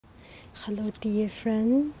Hello, dear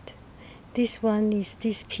friend. This one is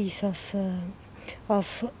this piece of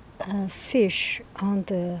fish on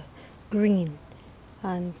the green,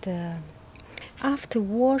 and after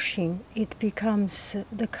washing, it becomes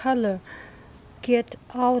the color get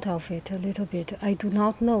out of it a little bit. I do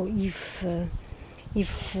not know if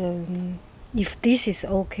this is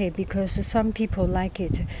okay, because some people like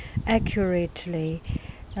it accurately,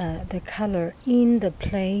 the color in the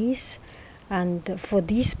place. And for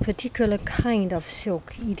this particular kind of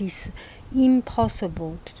silk, it is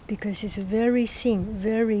impossible because it's very thin,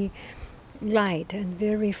 very light, and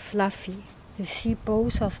very fluffy. You see,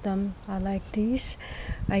 both of them are like this.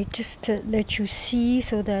 I just let you see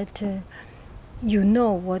so that you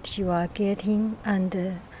know what you are getting.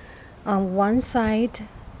 And on one side,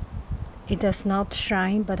 it does not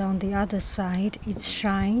shine, but on the other side, it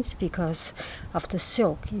shines because of the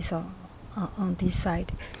silk is on this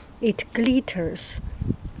side. It glitters,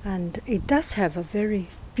 and it does have a very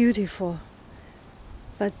beautiful,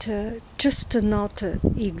 but just not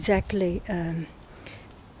exactly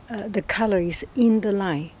the color is in the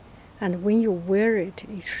line. And when you wear it,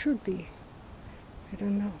 it should be, I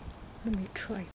don't know, let me try.